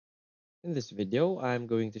In this video, I'm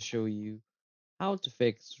going to show you how to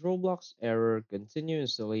fix Roblox error continue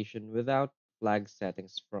installation without flag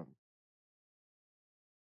settings from.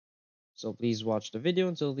 So please watch the video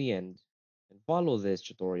until the end and follow this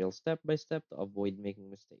tutorial step by step to avoid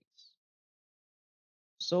making mistakes.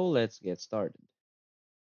 So let's get started.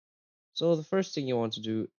 So the first thing you want to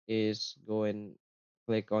do is go and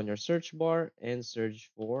click on your search bar and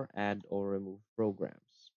search for add or remove programs.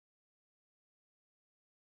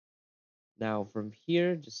 Now from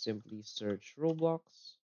here, just simply search Roblox.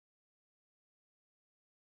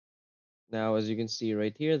 Now, as you can see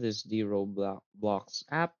right here, this the Roblox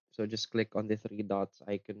app. So just click on the three dots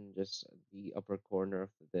icon, just at the upper corner of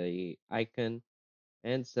the icon,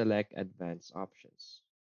 and select Advanced Options.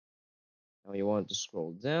 Now you want to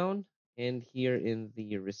scroll down, and here in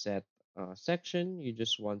the Reset section, you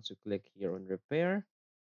just want to click here on Repair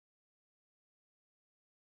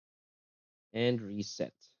and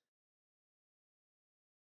Reset.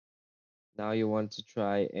 Now you want to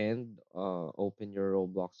try and open your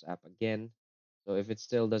Roblox app again. So if it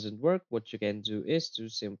still doesn't work, what you can do is to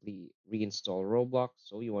simply reinstall Roblox.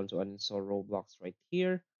 So you want to uninstall Roblox right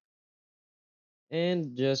here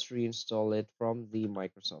and just reinstall it from the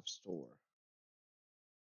Microsoft Store.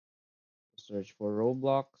 Search for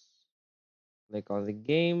Roblox, click on the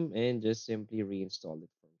game, and just simply reinstall it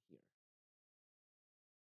from here.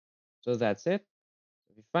 So that's it.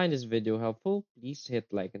 If you find this video helpful, please hit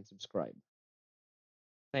like and subscribe.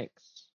 Thanks.